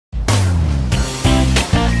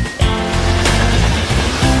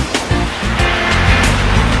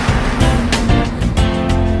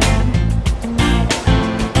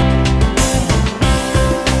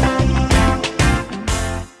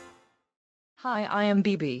Hi, I am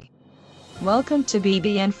Bibi. Welcome to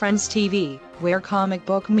BibiandFriends.TV, where comic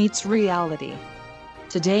book meets reality.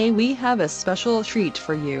 Today we have a special treat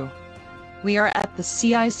for you. We are at the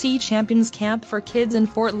CIC Champions Camp for Kids in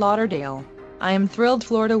Fort Lauderdale. I am thrilled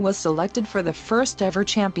Florida was selected for the first ever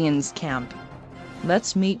Champions Camp.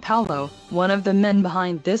 Let's meet Paolo, one of the men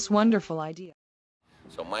behind this wonderful idea.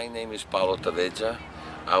 So my name is Paolo Taveggia.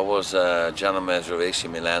 I was general manager of AC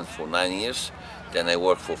Milan for 9 years. Then I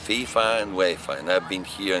worked for FIFA and UEFA, and I've been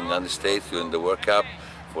here in the United States during the World Cup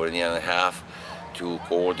for a year and a half to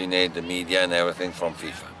coordinate the media and everything from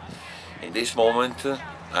FIFA. In this moment,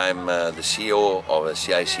 I'm the CEO of a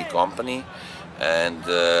CIC company, and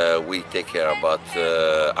we take care about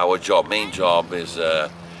our job. Main job is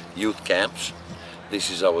youth camps. This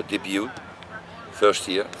is our debut, first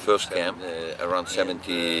camp, around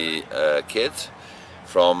 70 kids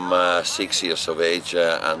from 6 years of age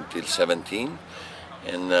until 17.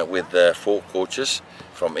 And with 4 coaches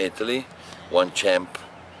from Italy, 1 champ,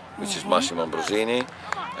 which is Massimo Ambrosini,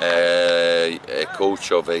 a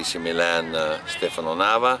coach of AC Milan, Stefano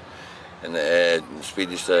Nava, and a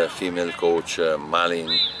Swedish female coach, Malin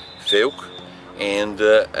Feuk, and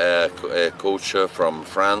a coach from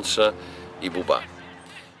France, Ibuba.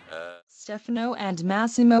 Stefano and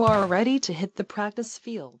Massimo are ready to hit the practice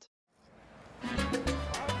field.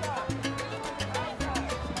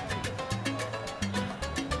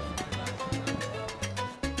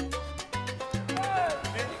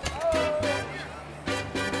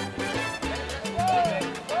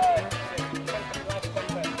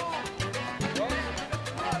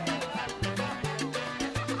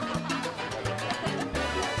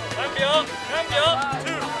 Cambio,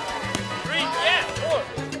 2, 3, yeah, 4,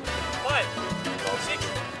 5, 6,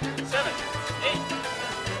 7, 8,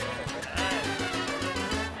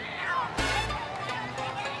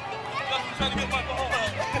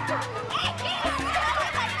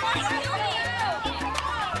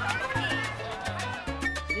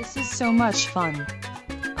 9. This is so much fun.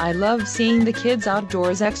 I love seeing the kids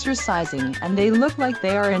outdoors exercising, and they look like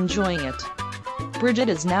they are enjoying it. Bridget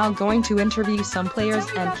is now going to interview some players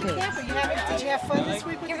and kids. Did you have fun this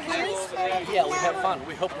week with the kids? Yeah, we have fun.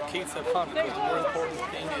 We hope the kids have fun, because the more important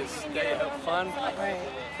thing is they have fun.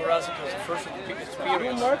 For us, it was the first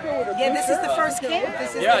experience. Yeah, this is the first camp.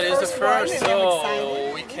 It is the first,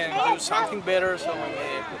 so we can do something better. So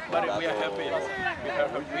but we are happy.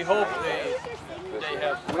 We hope they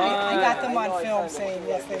have fun. I got them on film saying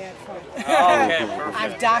yes, they had fun. Okay, perfect.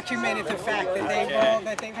 I've documented the fact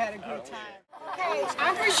that they've had a good time. Okay,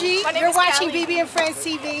 I'm Brigitte. You're watching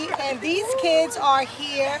BibiandFriends.TV, and these kids are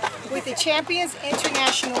here with the Champions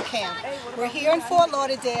International Camp. We're here in Fort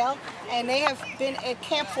Lauderdale, and they have been at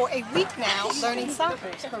camp for a week now, learning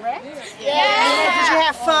soccer, correct? Yeah. Did you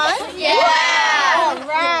have fun? Yeah. All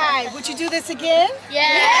right. Would you do this again?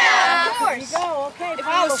 Yeah. Of course. There you go. Okay.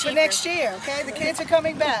 Follow for next year. Okay. The kids are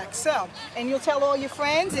coming back. So, and you'll tell all your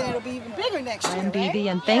friends, and it'll be even bigger next year. I'm Bibi,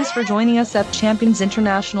 and thanks for joining us at Champions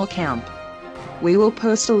International Camp. We will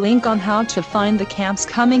post a link on how to find the camps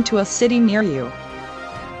coming to a city near you.